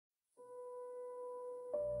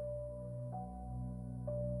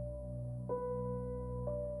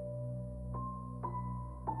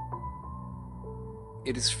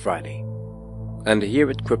It is Friday, and here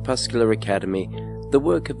at Crepuscular Academy, the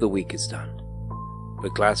work of the week is done. The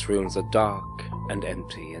classrooms are dark and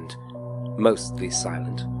empty and mostly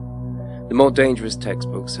silent. The more dangerous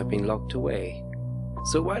textbooks have been locked away.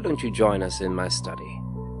 So why don't you join us in my study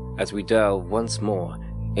as we delve once more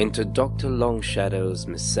into Dr. Longshadow's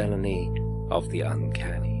Miscellany of the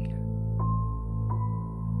Uncanny.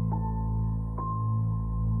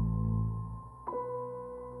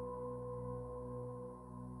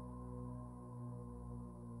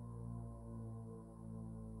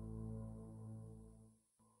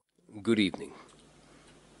 Good evening.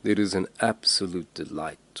 It is an absolute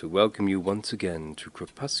delight to welcome you once again to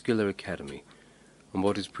Crepuscular Academy on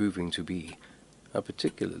what is proving to be a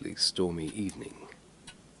particularly stormy evening.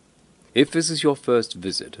 If this is your first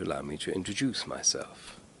visit, allow me to introduce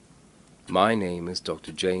myself. My name is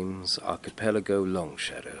Dr. James Archipelago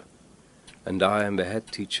Longshadow, and I am the head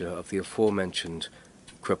teacher of the aforementioned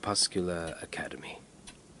Crepuscular Academy.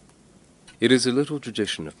 It is a little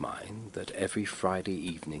tradition of mine that every Friday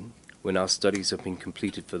evening, when our studies have been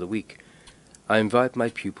completed for the week, I invite my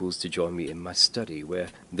pupils to join me in my study, where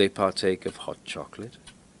they partake of hot chocolate,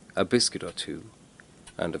 a biscuit or two,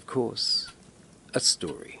 and of course, a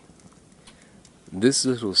story. This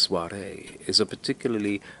little soiree is a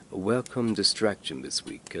particularly welcome distraction this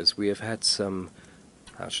week, as we have had some,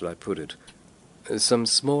 how shall I put it, some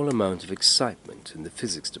small amount of excitement in the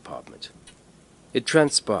physics department. It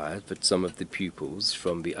transpired that some of the pupils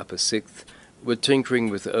from the upper sixth were tinkering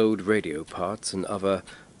with old radio parts and other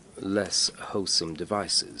less wholesome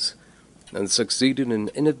devices, and succeeded in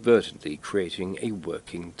inadvertently creating a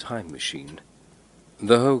working time machine.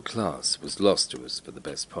 The whole class was lost to us for the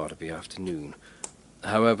best part of the afternoon.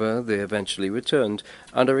 However, they eventually returned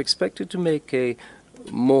and are expected to make a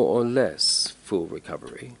more or less full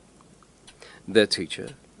recovery. Their teacher,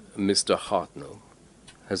 Mr. Hartnell,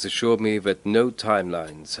 has assured me that no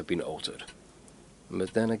timelines have been altered.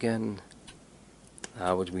 But then again,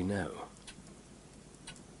 how would we know?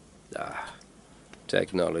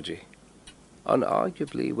 Technology.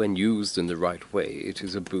 Unarguably, when used in the right way, it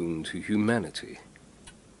is a boon to humanity.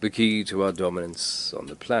 The key to our dominance on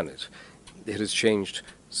the planet. It has changed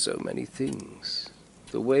so many things.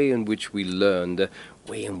 The way in which we learn, the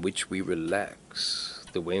way in which we relax,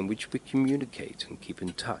 the way in which we communicate and keep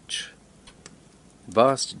in touch.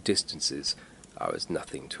 Vast distances are as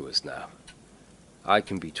nothing to us now. I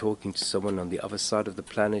can be talking to someone on the other side of the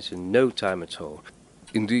planet in no time at all.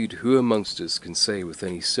 Indeed, who amongst us can say with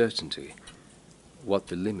any certainty what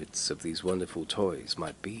the limits of these wonderful toys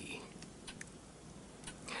might be?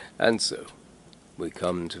 And so, we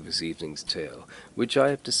come to this evening's tale, which I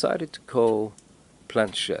have decided to call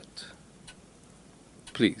Planchette.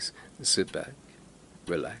 Please sit back,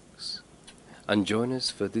 relax, and join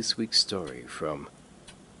us for this week's story from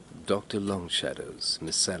Dr. Longshadow's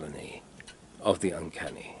Miscellany of the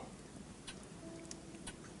Uncanny.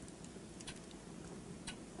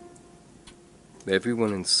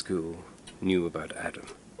 Everyone in school knew about Adam.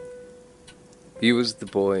 He was the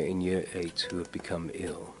boy in year 8 who had become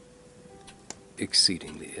ill,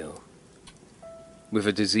 exceedingly ill, with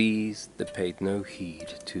a disease that paid no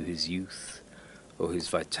heed to his youth or his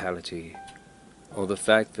vitality or the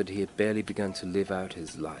fact that he had barely begun to live out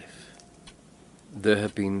his life. There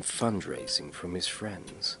had been fundraising from his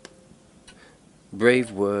friends,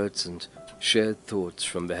 brave words and shared thoughts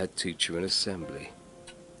from the head teacher in assembly.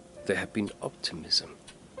 There had been optimism.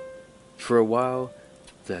 For a while,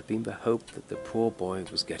 there had been the hope that the poor boy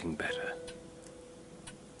was getting better.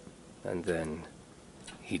 And then,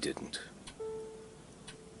 he didn't.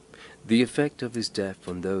 The effect of his death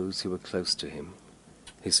on those who were close to him,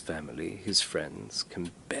 his family, his friends,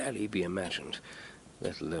 can barely be imagined,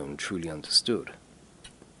 let alone truly understood.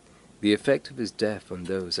 The effect of his death on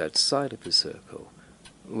those outside of his circle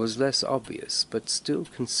was less obvious, but still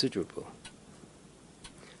considerable.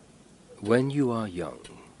 When you are young,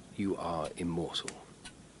 you are immortal.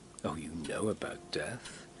 Oh, you know about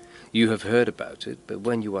death. You have heard about it, but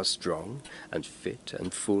when you are strong and fit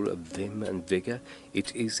and full of vim and vigor,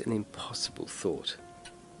 it is an impossible thought.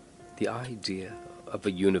 The idea of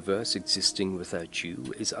a universe existing without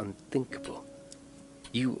you is unthinkable.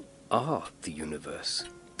 You are the universe,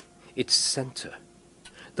 its center,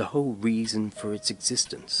 the whole reason for its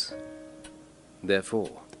existence.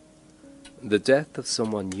 Therefore, the death of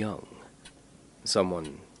someone young,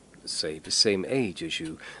 someone, say, the same age as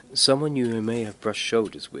you, someone you may have brushed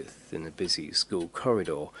shoulders with in a busy school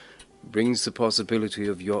corridor, brings the possibility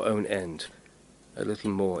of your own end a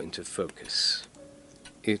little more into focus.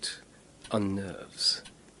 It unnerves,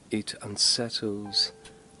 it unsettles,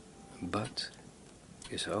 but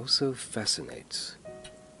it also fascinates.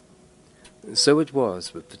 So it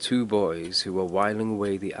was with the two boys who were whiling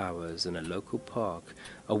away the hours in a local park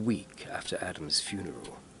a week after Adam's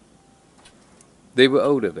funeral. They were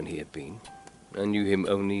older than he had been, and knew him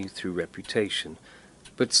only through reputation,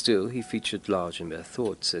 but still he featured large in their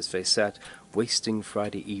thoughts as they sat wasting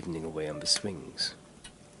Friday evening away on the swings.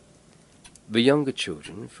 The younger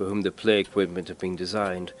children, for whom the play equipment had been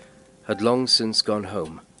designed, had long since gone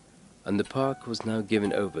home, and the park was now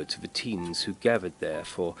given over to the teens who gathered there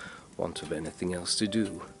for want of anything else to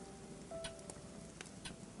do.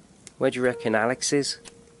 "Where do you reckon Alex is?"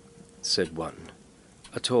 said one,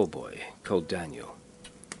 a tall boy called Daniel.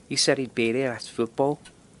 "He said he'd be there after football."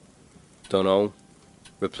 "Dunno,"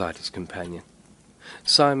 replied his companion.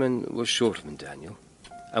 Simon was shorter than Daniel,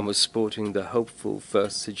 and was sporting the hopeful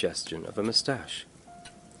first suggestion of a moustache.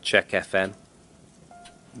 "Check FM."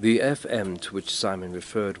 The FM to which Simon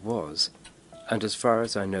referred was, and as far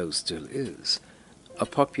as I know still is, a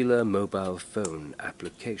popular mobile phone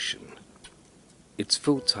application. Its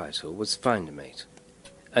full title was Find a Mate,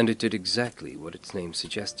 and it did exactly what its name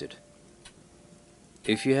suggested.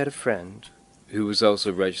 If you had a friend who was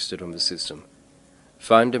also registered on the system,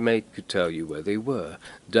 Find a Mate could tell you where they were,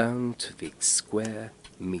 down to the square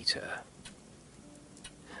meter.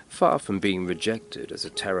 Far from being rejected as a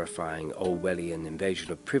terrifying Orwellian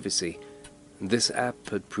invasion of privacy, this app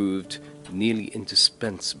had proved nearly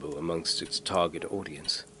indispensable amongst its target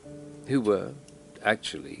audience, who were,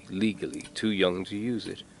 actually, legally too young to use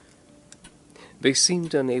it. They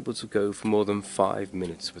seemed unable to go for more than 5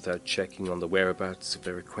 minutes without checking on the whereabouts of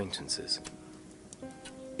their acquaintances.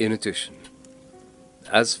 In addition,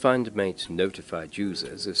 as Find a Mate notified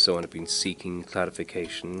users if someone had been seeking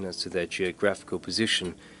clarification as to their geographical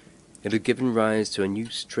position, it had given rise to a new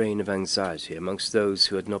strain of anxiety amongst those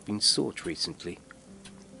who had not been sought recently.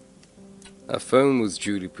 A phone was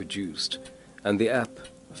duly produced, and the app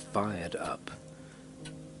fired up.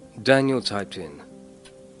 Daniel typed in,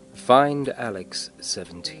 "Find Alex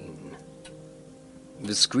 17.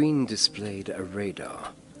 The screen displayed a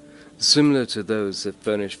radar, similar to those that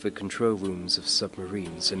furnish the control rooms of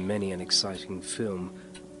submarines in many an exciting film.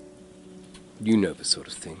 You know the sort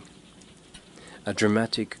of thing. A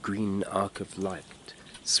dramatic green arc of light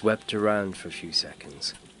swept around for a few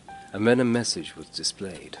seconds, and then a message was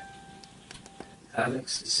displayed.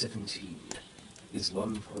 Alex 17 is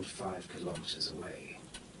 1.5 kilometers away.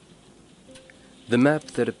 The map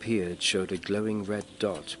that appeared showed a glowing red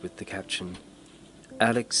dot with the caption,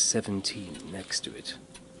 Alex 17 next to it.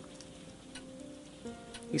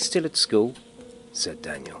 "He's still at school," said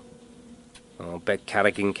Daniel. "I'll bet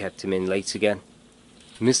Callaghan kept him in late again."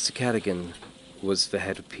 Mr. Callaghan was the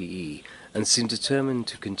head of PE, and seemed determined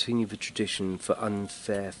to continue the tradition for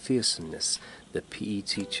unfair fearsomeness that PE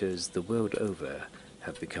teachers the world over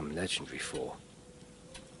have become legendary for.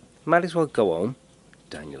 "Might as well go home,"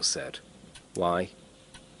 Daniel said. "Why?"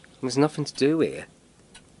 "There's nothing to do here."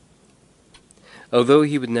 Although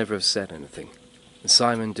he would never have said anything,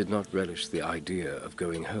 Simon did not relish the idea of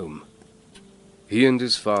going home. He and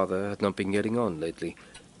his father had not been getting on lately,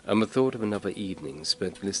 and the thought of another evening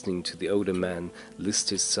spent listening to the older man list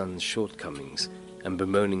his son's shortcomings and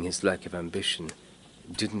bemoaning his lack of ambition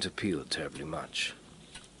didn't appeal terribly much.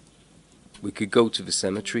 "We could go to the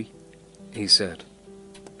cemetery," he said,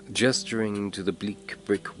 gesturing to the bleak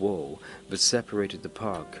brick wall that separated the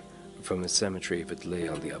park from the cemetery that lay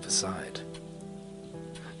on the other side.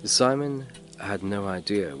 Simon had no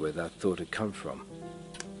idea where that thought had come from.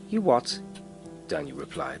 "You what?" Daniel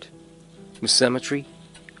replied. "The cemetery?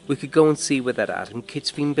 We could go and see where that Adam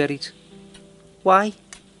kid's been buried." "Why?"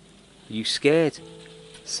 "Are you scared?"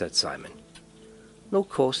 said Simon. "No, of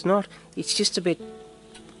course not. It's just a bit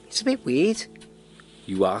weird."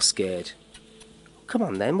 "You are scared." "Come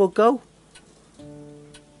on then, we'll go."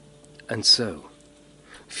 And so,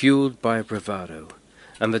 fueled by bravado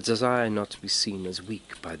and the desire not to be seen as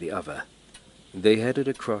weak by the other, they headed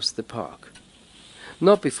across the park,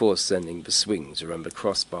 not before sending the swings around the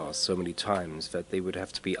crossbars so many times that they would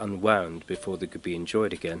have to be unwound before they could be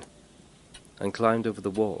enjoyed again, and climbed over the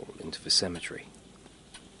wall into the cemetery.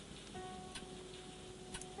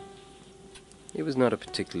 It was not a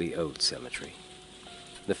particularly old cemetery.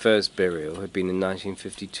 The first burial had been in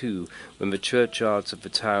 1952, when the churchyards of the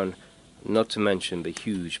town, not to mention the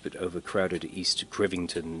huge but overcrowded East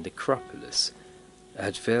Grivington necropolis,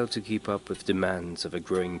 had failed to keep up with demands of a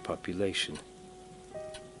growing population.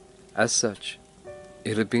 As such,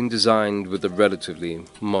 it had been designed with a relatively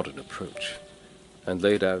modern approach, and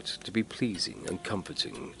laid out to be pleasing and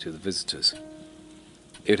comforting to the visitors.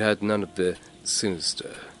 It had none of the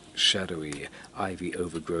sinister, shadowy,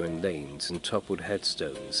 ivy-overgrown lanes and toppled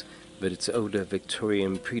headstones that its older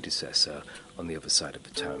Victorian predecessor on the other side of the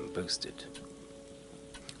town boasted.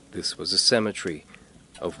 This was a cemetery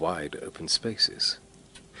of wide open spaces,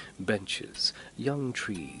 benches, young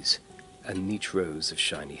trees, and neat rows of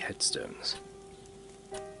shiny headstones.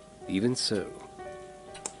 Even so,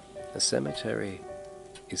 a cemetery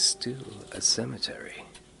is still a cemetery.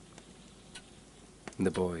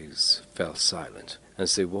 The boys fell silent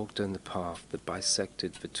as they walked down the path that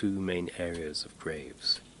bisected the two main areas of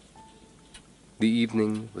graves. The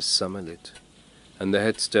evening was summer-lit, and the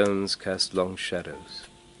headstones cast long shadows.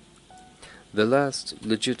 The last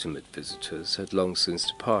legitimate visitors had long since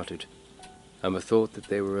departed, and the thought that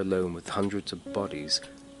they were alone with hundreds of bodies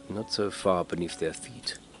not so far beneath their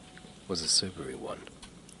feet was a sobering one.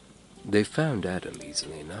 They found Adam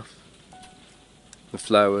easily enough. The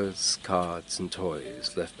flowers, cards, and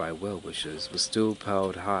toys left by well-wishers were still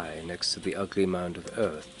piled high next to the ugly mound of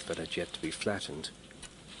earth that had yet to be flattened.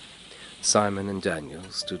 Simon and Daniel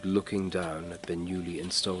stood looking down at the newly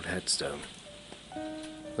installed headstone.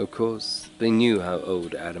 Of course, they knew how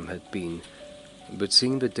old Adam had been, but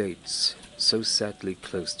seeing the dates so sadly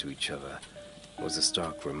close to each other was a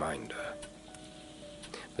stark reminder.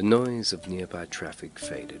 The noise of nearby traffic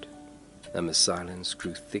faded, and the silence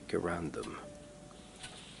grew thick around them.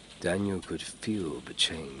 Daniel could feel the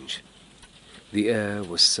change. The air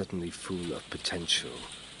was suddenly full of potential,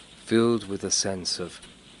 filled with a sense of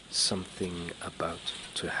something about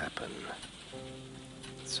to happen.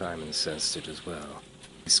 Simon sensed it as well.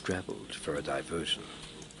 He scrabbled for a diversion.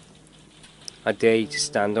 "I dare you to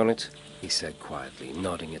stand on it," he said quietly,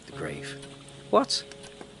 nodding at the grave. "What?"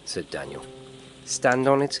 said Daniel. "Stand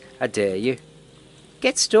on it, I dare you."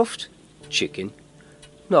 "Get stuffed." "Chicken."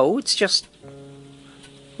 "No, it's just...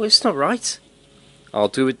 well, it's not right." "I'll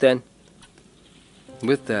do it then."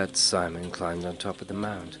 With that, Simon climbed on top of the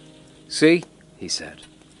mound. "See?" he said.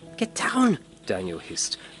 "Get down," Daniel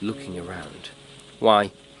hissed, looking around.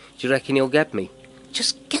 "Why? Do you reckon he'll get me?"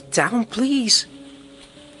 "Just get down, please."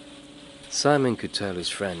 Simon could tell his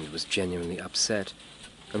friend was genuinely upset,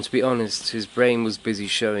 and to be honest, his brain was busy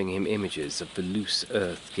showing him images of the loose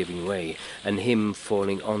earth giving way and him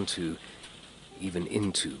falling onto, even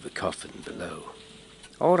into, the coffin below.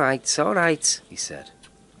 All right, he said.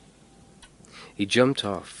 He jumped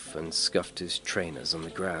off and scuffed his trainers on the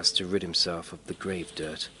grass to rid himself of the grave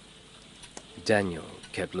dirt. Daniel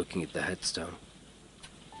kept looking at the headstone.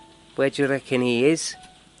 "Where do you reckon he is?"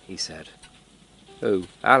 he said. "Oh,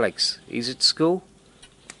 Alex, he's at school?"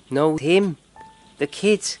 "No, him. The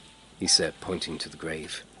kid," he said, pointing to the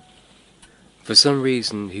grave. For some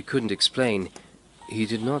reason he couldn't explain, he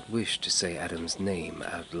did not wish to say Adam's name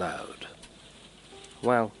out loud.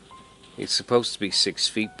 "Well, he's supposed to be 6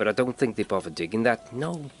 feet, but I don't think they bother digging that."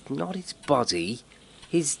 "No, not his body.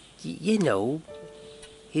 His,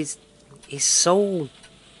 his soul."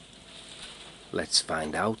 "Let's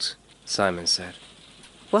find out," Simon said.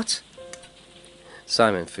 "What?"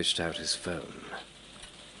 Simon fished out his phone.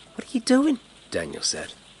 "What are you doing?" Daniel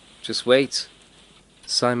said. "Just wait."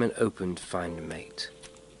 Simon opened Find a Mate.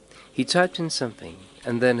 He typed in something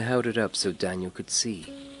and then held it up so Daniel could see.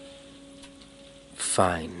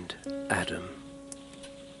 "Find Adam."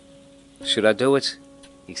 "Should I do it?"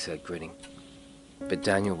 he said, grinning. But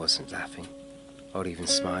Daniel wasn't laughing, or even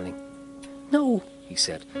smiling. "No," he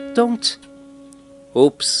said, "don't."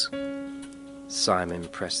 "Oops." Simon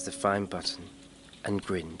pressed the Find button and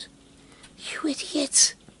grinned. "You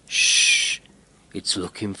idiot!" "Shh! It's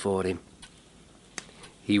looking for him."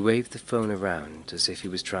 He waved the phone around as if he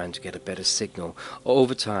was trying to get a better signal.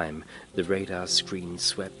 Over time, the radar screen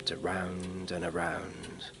swept around and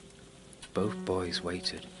around. Both boys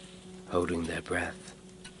waited, holding their breath.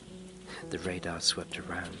 The radar swept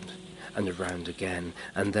around and around again,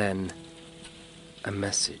 and then a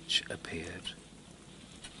message appeared.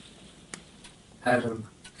 "Adam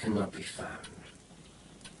cannot be found."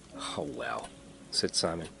 "Oh well," said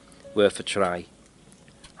Simon. "Worth a try."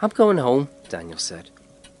 "I'm going home," Daniel said.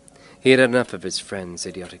 He had enough of his friend's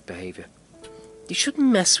idiotic behaviour. "You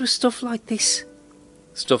shouldn't mess with stuff like this."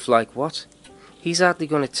 "Stuff like what?" "He's hardly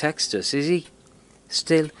going to text us, is he?"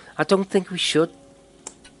 "Still, I don't think we should."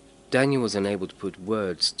 Daniel was unable to put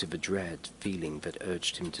words to the dread feeling that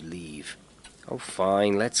urged him to leave. "Oh,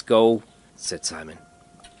 fine, let's go," said Simon.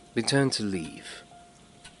 They turned to leave.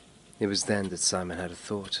 It was then that Simon had a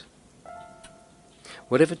thought.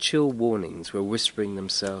 Whatever chill warnings were whispering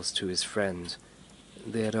themselves to his friend,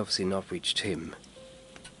 they had obviously not reached him.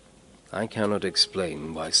 I cannot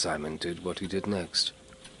explain why Simon did what he did next.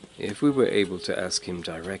 If we were able to ask him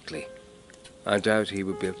directly, I doubt he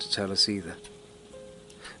would be able to tell us either.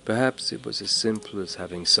 Perhaps it was as simple as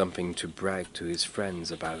having something to brag to his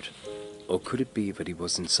friends about, or could it be that he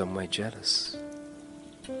was in some way jealous?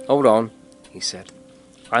 "Hold on," he said.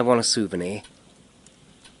 "I want a souvenir."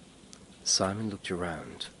 Simon looked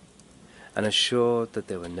around, and assured that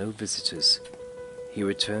there were no visitors, he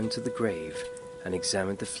returned to the grave and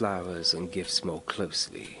examined the flowers and gifts more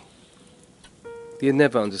closely. He had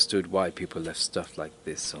never understood why people left stuff like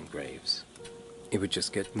this on graves. It would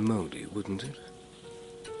just get moldy, wouldn't it?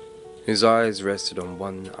 His eyes rested on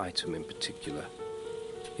one item in particular.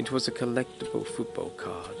 It was a collectible football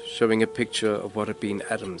card showing a picture of what had been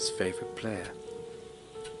Adam's favorite player.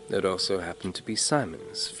 It also happened to be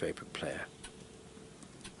Simon's favorite player.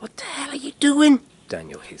 "What the hell are you doing?"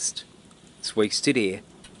 Daniel hissed. "It's wasted here,"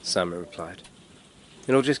 Simon replied.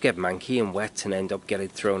 "It'll just get manky and wet and end up getting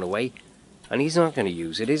thrown away, and he's not going to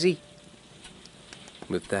use it, is he?"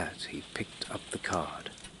 With that, he picked up the card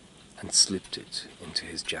and slipped it into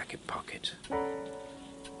his jacket pocket.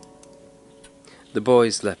 The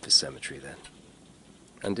boys left the cemetery then,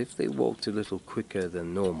 and if they walked a little quicker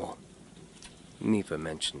than normal, neither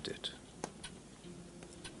mentioned it.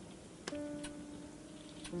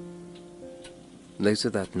 Later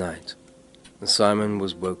that night, Simon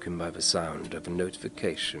was woken by the sound of a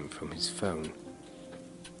notification from his phone.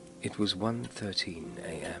 It was 1:13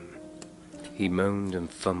 a.m. He moaned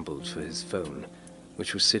and fumbled for his phone,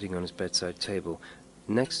 which was sitting on his bedside table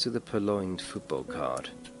next to the purloined football card.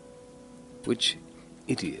 Which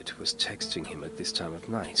idiot was texting him at this time of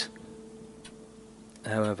night?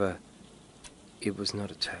 However, it was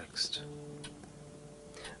not a text.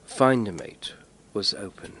 Find a Mate was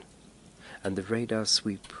open, and the radar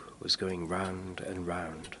sweep was going round and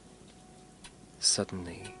round.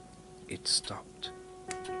 Suddenly, it stopped.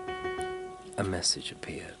 A message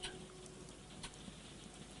appeared.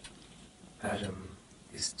 "Adam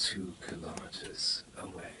is 2 kilometers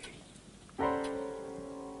away."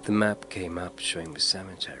 The map came up showing the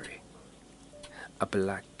cemetery. A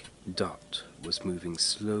black dot was moving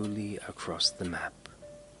slowly across the map.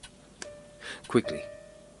 Quickly,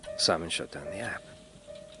 Simon shut down the app.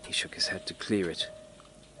 He shook his head to clear it.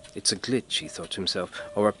 "It's a glitch," he thought to himself,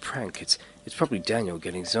 "or a prank. It's probably Daniel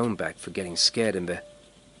getting his own back for getting scared in there."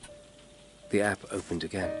 The app opened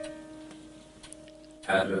again.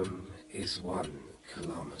 "Adam is 1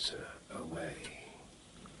 kilometer away."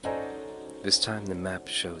 This time the map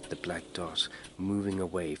showed the black dot moving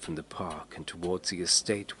away from the park and towards the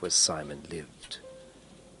estate where Simon lived.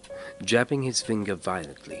 Jabbing his finger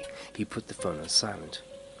violently, he put the phone on silent.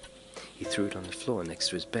 He threw it on the floor next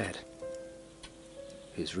to his bed.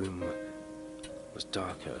 His room was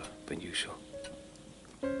darker than usual.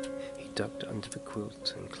 He ducked under the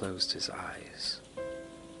quilt and closed his eyes.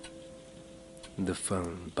 The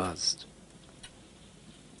phone buzzed.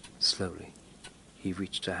 Slowly, he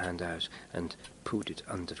reached a hand out and pulled it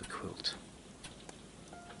under the quilt.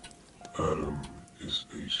 "Adam is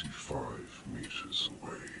 85 meters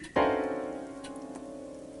away."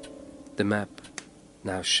 The map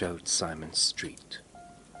now showed Simon's street.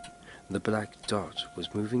 The black dot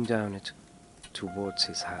was moving down it towards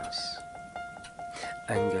his house.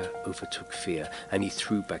 Anger overtook fear, and he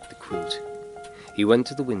threw back the quilt. He went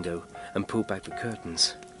to the window and pulled back the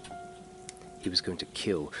curtains. He was going to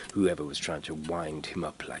kill whoever was trying to wind him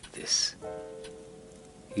up like this.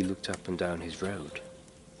 He looked up and down his road.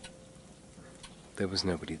 There was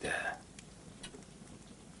nobody there.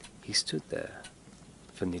 He stood there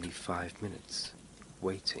for nearly 5 minutes,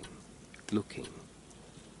 waiting, looking.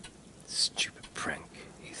 Stupid prank,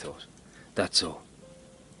 he thought. That's all.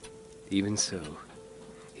 Even so,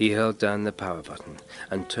 he held down the power button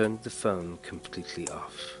and turned the phone completely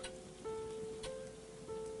off.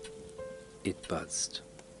 It buzzed.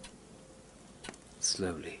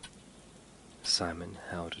 Slowly, Simon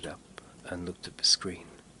held it up and looked at the screen.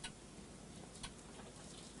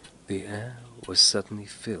 The air was suddenly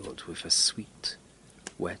filled with a sweet,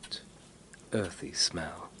 wet, earthy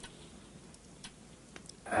smell.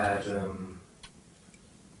 "Adam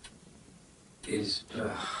is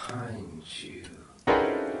behind you."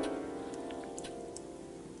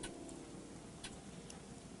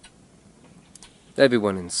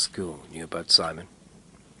 Everyone in school knew about Simon.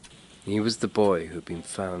 He was the boy who had been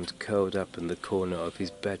found curled up in the corner of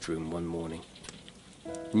his bedroom one morning,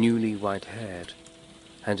 newly white-haired,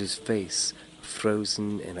 and his face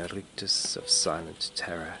frozen in a rictus of silent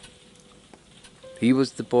terror. He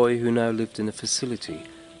was the boy who now lived in a facility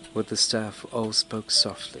where the staff all spoke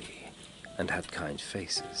softly and had kind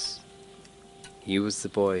faces. He was the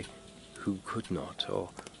boy who could not or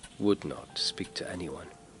would not speak to anyone.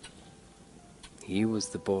 He was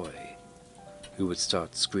the boy who would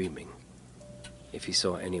start screaming if he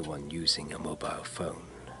saw anyone using a mobile phone.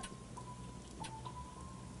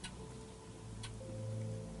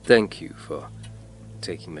 Thank you for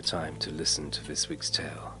taking the time to listen to this week's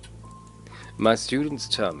tale. My students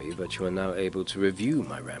tell me that you are now able to review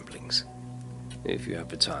my ramblings. If you have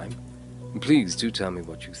the time, please do tell me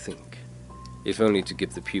what you think, if only to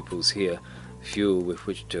give the pupils here fuel with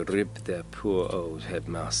which to rib their poor old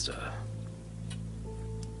headmaster.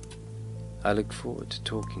 I look forward to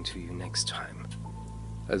talking to you next time,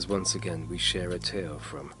 as once again we share a tale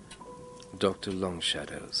from Dr.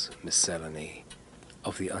 Longshadow's Miscellany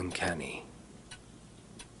of the Uncanny.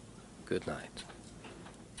 Good night.